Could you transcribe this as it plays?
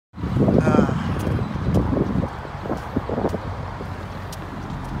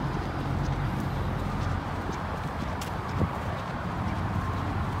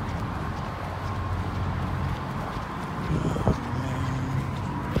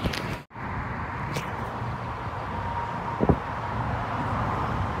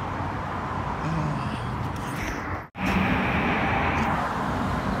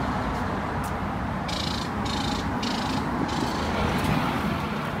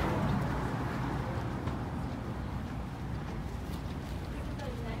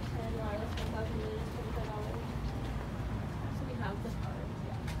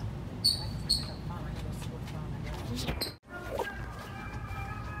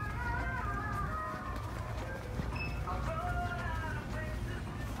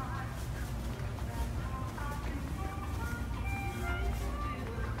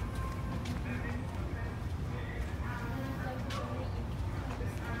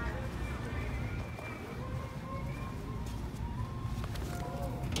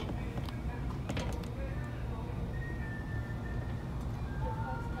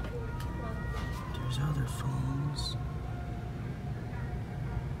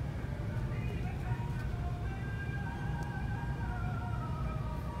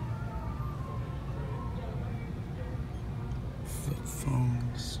flip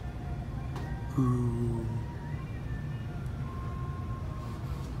phones. Ooh.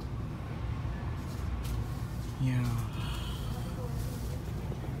 Yeah.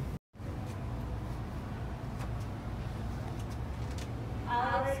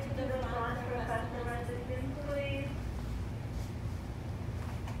 Alex, to the front for customer assistance, please.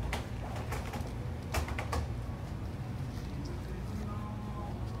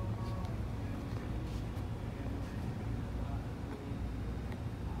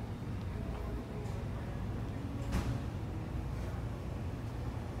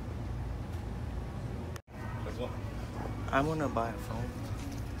 I want to buy a phone.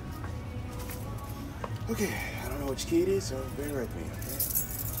 Okay, I don't know which key it is, so bear with me,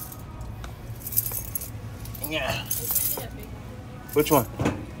 okay? Yeah. Which one?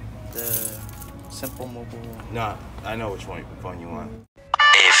 The simple mobile. Nah, I know which phone you want.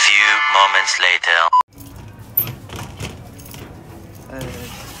 A few moments later.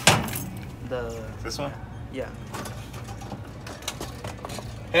 This one? Yeah.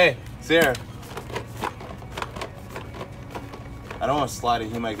 Hey, Sarah. I don't want to slide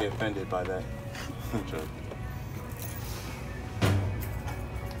it. He might get offended by that. Joke.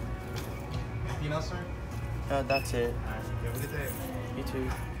 Anything else, sir? That's it. Have a good day. You too.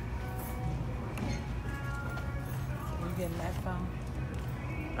 You getting that phone?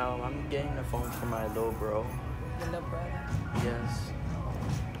 I'm getting a phone for my little bro. Your little brother? Yes.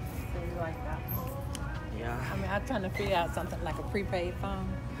 So you like that phone? Yeah. I mean, I'm trying to figure out something like a prepaid phone.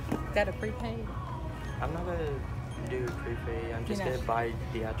 Is that a prepaid? I'm not gonna do prepaid. I'm just You're gonna not- buy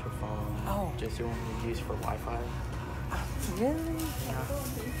the actual phone. Oh. Just the one we use for Wi-Fi. Really?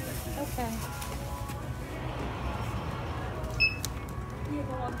 Yeah. Okay.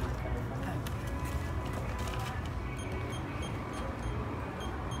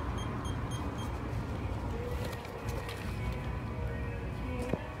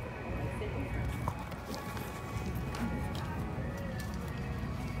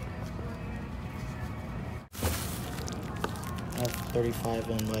 I have 35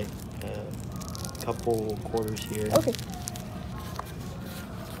 and like a couple quarters here. Okay.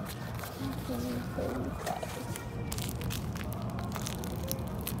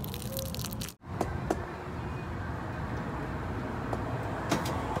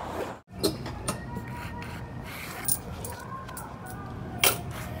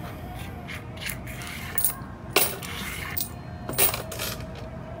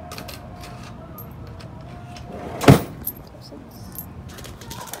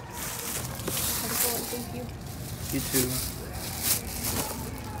 Thank you. You too.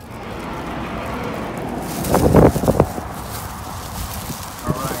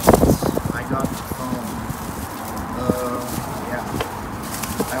 Alright, I got the phone. Yeah.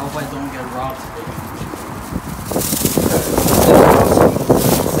 I hope I don't get robbed today.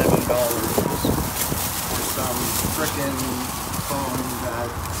 $7 for some frickin' phone that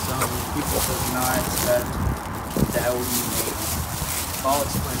some people does not expect that would be made. I'll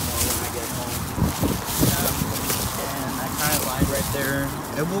explain more when I get home. And I kind of lied right there.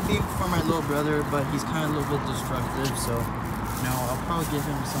 It will be for my little brother, but he's kind of a little bit destructive, so no, I'll probably give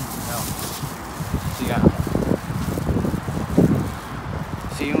him something else. So yeah.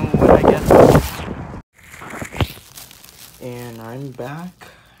 See you when I get home. And I'm back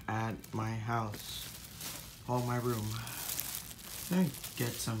at my house. Oh, my room. I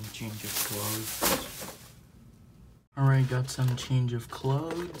get some change of clothes. Alright, got some change of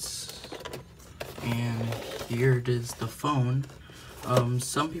clothes. And here it is, the phone.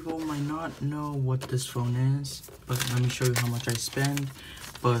 Some people might not know what this phone is, but let me show you how much I spend.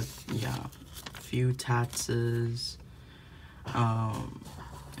 But yeah, a few taxes.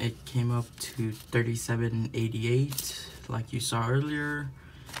 It came up to $37.88, like you saw earlier.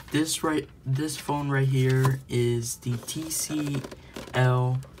 This phone right here is the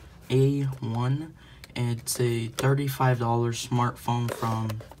TCL A1. It's a $35 smartphone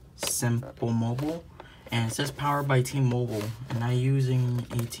from Simple Mobile, and it says powered by T-Mobile, and I'm using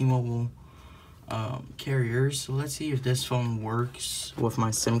a T-Mobile carrier. So let's see if this phone works with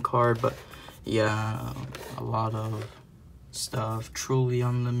my SIM card. But yeah, a lot of stuff, truly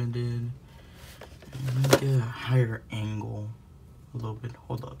unlimited. Let me get a higher angle a little bit.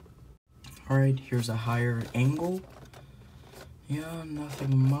 Hold up. All right, here's a higher angle. Yeah,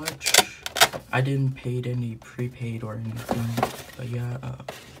 nothing much. I didn't pay any prepaid or anything, but yeah,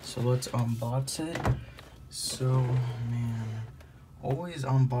 so let's unbox it. So, man, always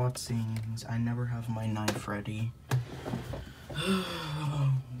unboxings. I never have my knife ready.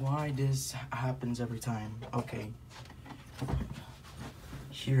 Why this happens every time? Okay.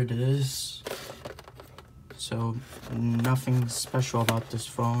 Here it is. So nothing special about this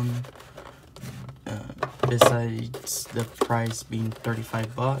phone, besides the price being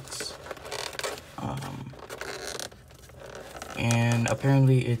 35 bucks. And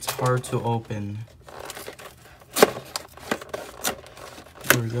apparently it's hard to open.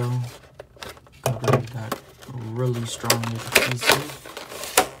 There we go. Covered that really strong with adhesive.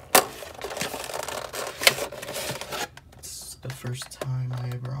 It's the first time I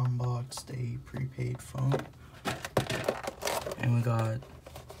ever unboxed a prepaid phone. And we got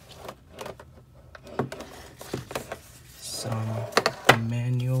some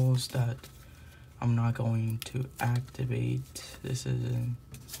manuals that I'm not going to activate. This is in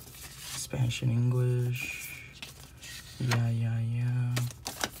Spanish and English. Yeah.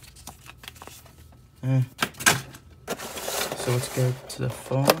 So let's get to the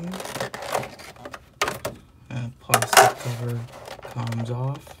phone. Plastic cover comes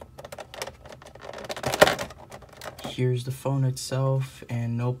off. Here's the phone itself,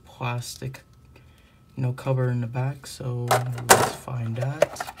 and no plastic, no cover in the back, so let's find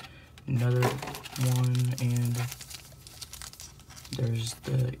that. Another one, and there's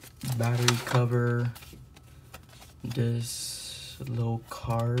the battery cover, this little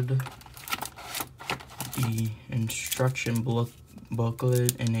card, the instruction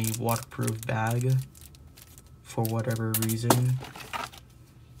booklet in a waterproof bag for whatever reason,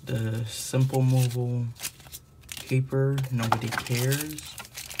 the simple mobile paper, nobody cares,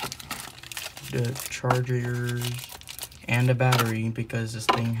 the chargers, and a battery, because this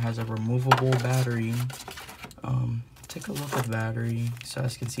thing has a removable battery. Take a look at the battery. So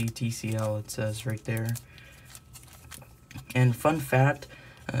as you can see, TCL, it says right there. And fun fact,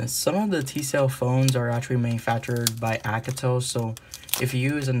 some of the TCL phones are actually manufactured by Alcatel, so if you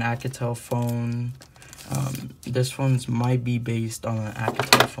use an Alcatel phone, this one's might be based on an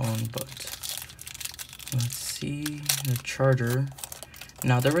Alcatel phone. But let's see the charger.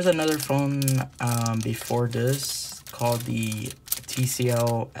 Now there was another phone before this called the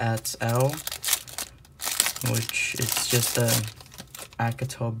TCL A1, which is just a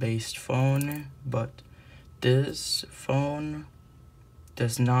Alcatel based phone, but this phone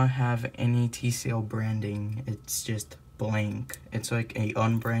does not have any TCL branding. It's just blank. It's like a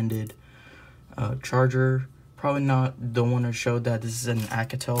unbranded charger. Probably not, don't want to show that this is an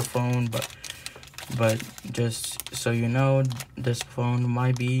Alcatel phone, but just so you know, this phone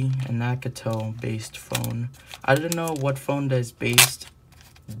might be an Alcatel based phone. I don't know what phone that is based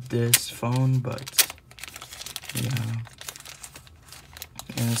this phone, but yeah.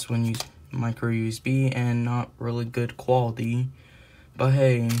 And this one uses micro USB and not really good quality. But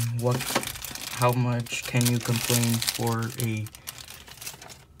hey, how much can you complain for a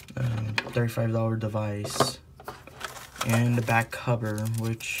 $35 device? And the back cover,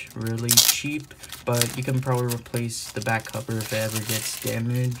 which really cheap, but you can probably replace the back cover if it ever gets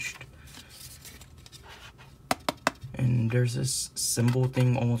damaged. And there's this symbol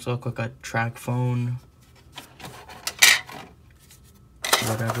thing, almost look like a track phone.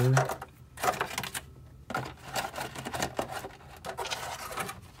 Whatever.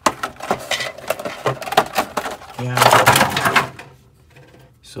 Yeah.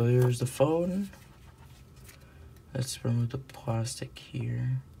 So here's the phone. Let's remove the plastic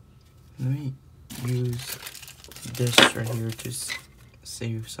here. Let me use this right here to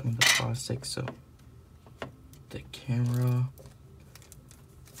save some of the plastic. So the camera.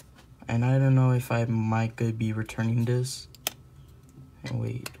 And I don't know if I might could be returning this. And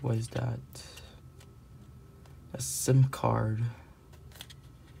wait, what is that? A SIM card.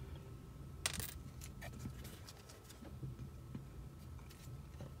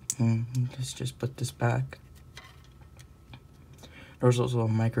 Let's just put this back. There's also a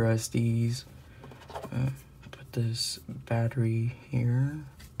micro SDs. Put this battery here.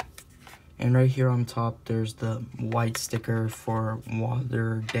 And right here on top, there's the white sticker for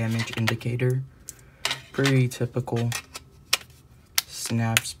water damage indicator. Pretty typical.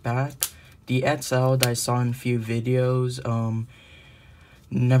 Snaps back. The XL that I saw in a few videos,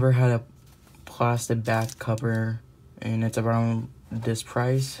 never had a plastic back cover, and it's around this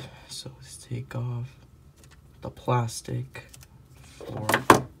price. So let's take off the plastic for,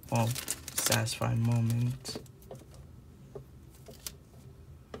 well, satisfying moment.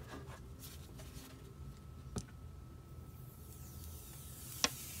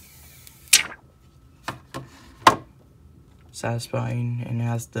 Satisfying, and it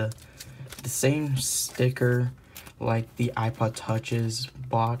has the same sticker like the iPod Touch's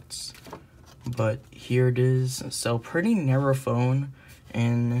box, but here it is. So pretty narrow phone,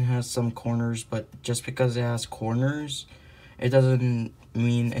 and it has some corners, but just because it has corners, it doesn't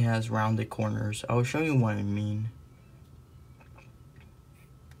mean it has rounded corners. I'll show you what I mean.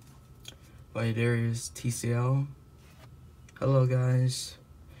 But there is TCL. Hello guys.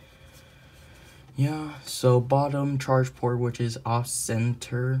 Yeah, so bottom charge port, which is off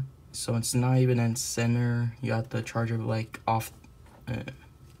center, so it's not even in center. You got the charger like off,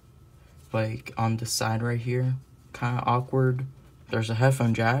 like on the side right here, kind of awkward. There's a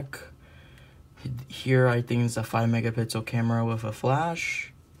headphone jack. Here I think it's a 5 megapixel camera with a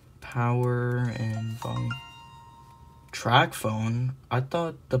flash, power, and volume. Track phone. I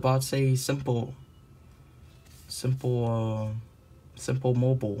thought the bot say simple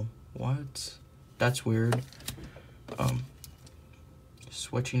mobile. What? That's weird.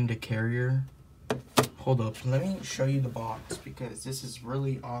 Switching to carrier. Hold up, let me show you the box because this is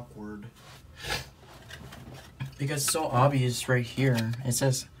really awkward. Because it's so obvious right here. It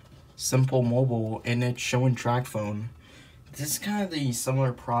says simple mobile and it's showing track phone. This is kind of the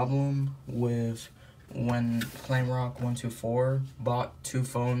similar problem with when Clamrock124 bought 2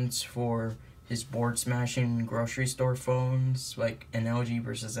 phones for his board smashing grocery store phones, like an LG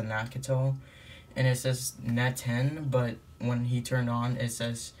versus an Alcatel, and it says Net 10, but when he turned on, it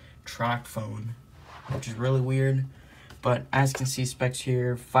says track phone, which is really weird. But as you can see, specs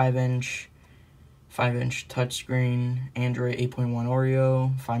here: 5-inch touchscreen, Android 8.1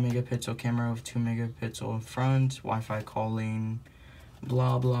 Oreo, 5 megapixel camera with 2 megapixel in front, Wi-Fi calling,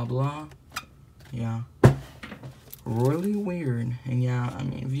 blah blah blah. Yeah, really weird. And yeah, I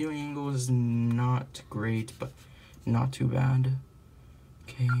mean, viewing angle is not great, but not too bad.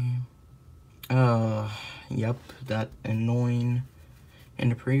 Okay. Yep, that annoying. In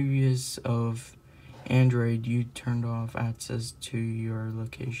the previous of Android, you turned off access to your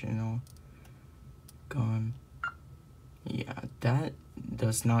location. Oh, gone. Yeah, that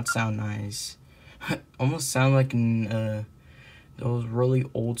does not sound nice. Almost sound like those really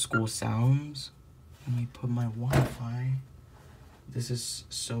old school sounds. Let me put my Wi-Fi. This is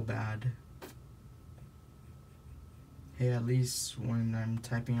so bad. Hey, at least when I'm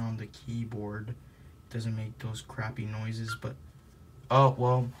typing on the keyboard, it doesn't make those crappy noises, but oh,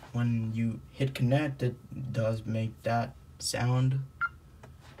 well, when you hit connect, it does make that sound,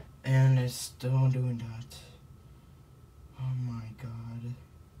 and it's still doing that. Oh my god.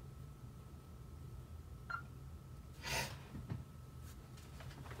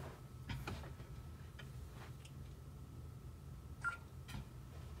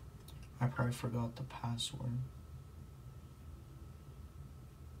 I probably forgot the password.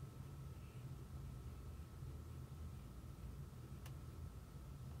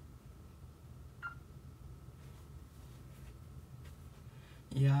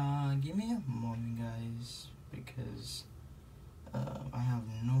 Yeah, give me a moment, guys, because I have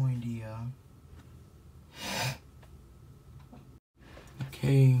no idea.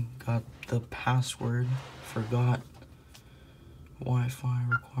 Okay, got the password. Forgot. Wi-Fi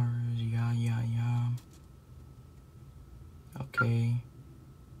requires, yeah. Okay.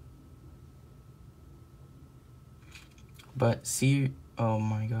 But see, oh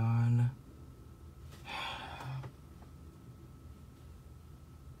my god.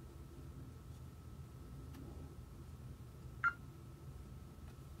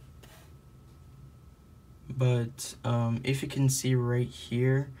 But if you can see right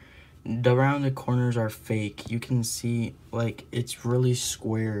here, the rounded corners are fake. You can see like it's really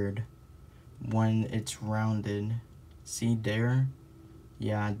squared when it's rounded. See there?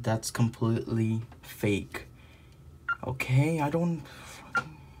 Yeah, that's completely fake. Okay, I don't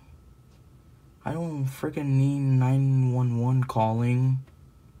freaking need 911 calling.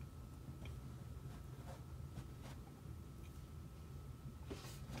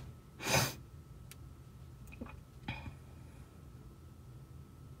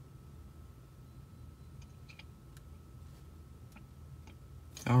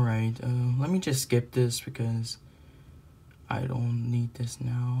 Alright, let me just skip this because I don't need this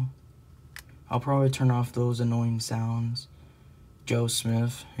now. I'll probably turn off those annoying sounds. Joe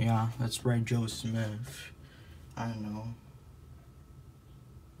Smith. Yeah, that's right, Joe Smith. I don't know.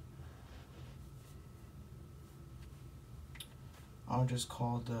 I'll just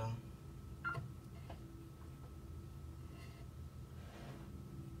call the...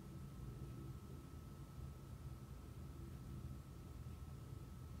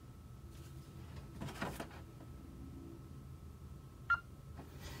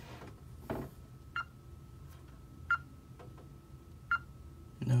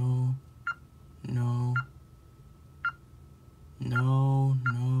 No.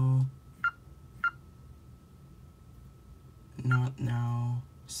 Not now.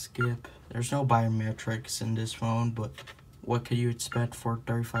 Skip. There's no biometrics in this phone, but what could you expect for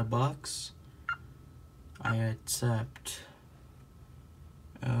 35 bucks? I accept.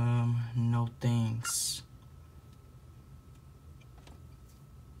 No thanks.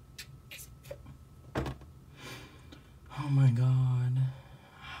 Oh my god.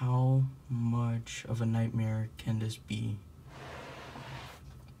 How much of a nightmare can this be?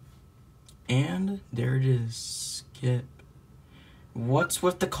 And there it is. Skip. What's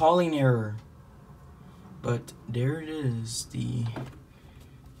with the calling error? But there it is.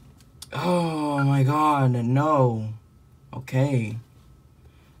 Oh my god, no. Okay.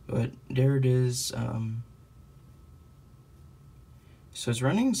 But there it is. So it's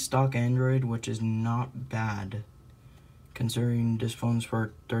running stock Android, which is not bad, considering this phone's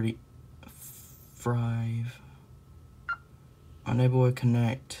for 35. Unable to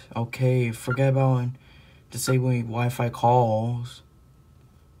connect. Okay, forget about disabling Wi-Fi calls.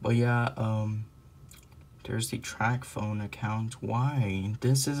 But yeah, there's the track phone account. Why?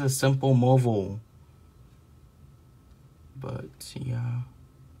 This is a simple mobile. But yeah,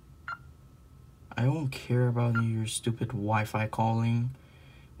 I don't care about your stupid Wi-Fi calling.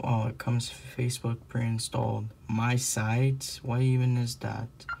 Wow, it comes Facebook pre-installed. My site? What even is that?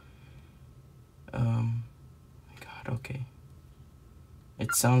 God, okay.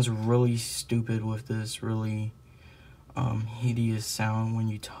 It sounds really stupid with this really hideous sound when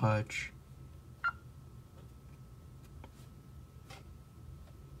you touch.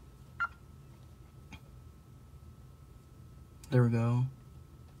 There we go.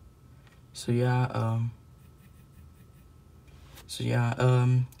 So yeah,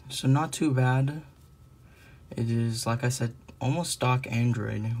 so not too bad. It is, like I said, almost stock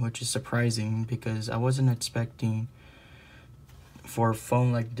Android, which is surprising because I wasn't expecting for a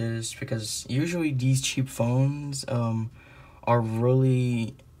phone like this, because usually these cheap phones are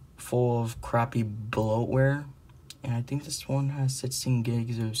really full of crappy bloatware. And I think this one has 16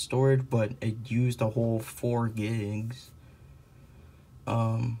 gigs of storage, but it used a whole 4 gigs.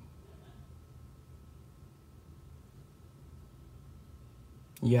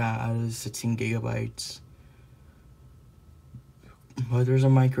 Yeah, out of 16 gigabytes. But there's a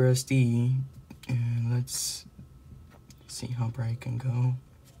micro SD, and let's see how bright it can go.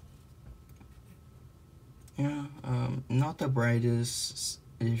 Yeah, not the brightest.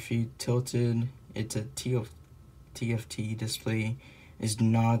 If you tilted, it's a TFT display. Is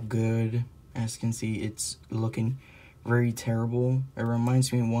not good. As you can see, it's looking very terrible. It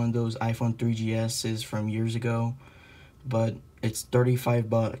reminds me of one of those iPhone 3GS's from years ago, but it's 35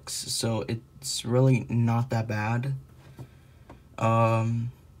 bucks, so it's really not that bad.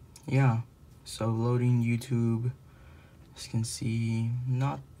 Yeah, so loading YouTube, as you can see,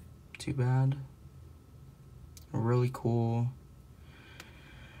 not too bad. Really cool.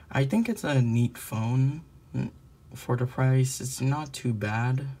 I think it's a neat phone. For the price, it's not too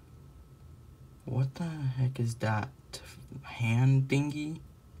bad. What the heck is that? Hand thingy?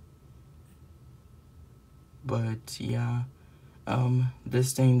 But yeah,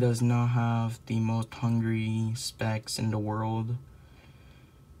 this thing does not have the most hungry specs in the world.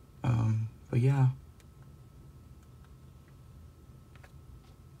 But yeah.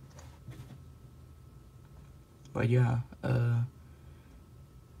 But yeah,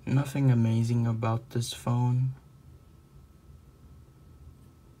 nothing amazing about this phone.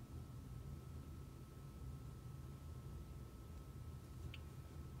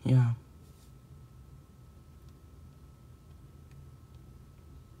 Yeah.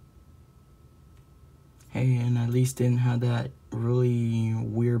 Hey, and at least didn't have that really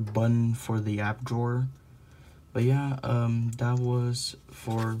weird button for the app drawer. But yeah, that was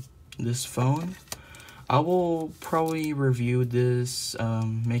for this phone. I will probably review this,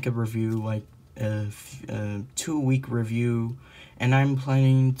 make a review, like a 2-week review, and I'm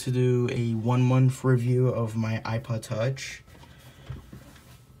planning to do a 1-month review of my iPod Touch.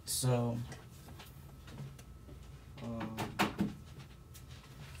 So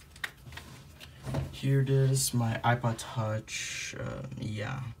here it is, my iPod Touch.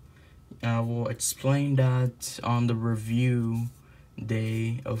 Yeah, I will explain that on the review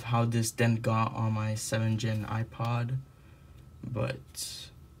day of how this then got on my 7th gen iPod. But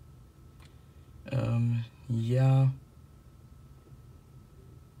yeah,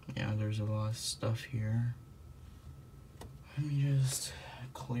 there's a lot of stuff here. Let me just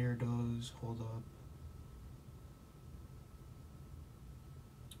clear those. Hold up.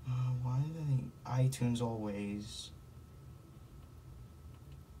 Why do they iTunes always?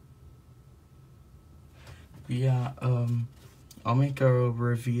 Yeah, I'll make a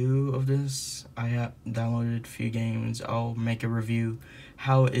review of this. I have downloaded a few games. I'll make a review.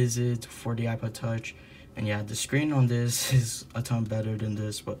 How is it for the iPod Touch? And yeah, the screen on this is a ton better than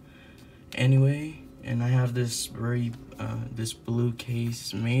this, but anyway. And I have this this blue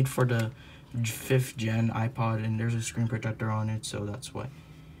case made for the 5th gen iPod, and there's a screen protector on it, so that's why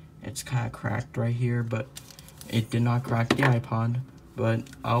it's kind of cracked right here, but it did not crack the iPod. But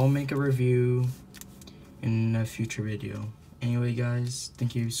I'll make a review in a future video. Anyway guys,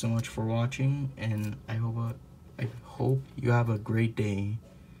 thank you so much for watching, and I hope you have a great day.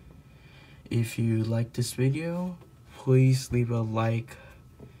 If you like this video, please leave a like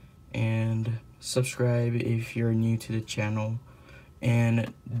and subscribe if you're new to the channel.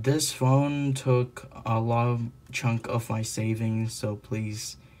 And this phone took a chunk of my savings, so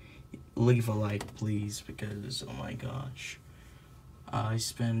please leave a like, please, because oh my gosh, I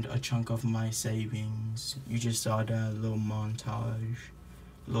spent a chunk of my savings. You just saw that little montage,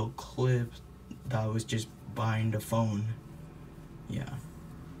 little clip that was just buying the phone. Yeah.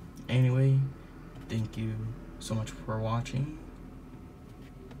 Anyway, thank you so much for watching.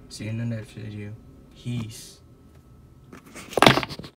 See you in the next video. Peace.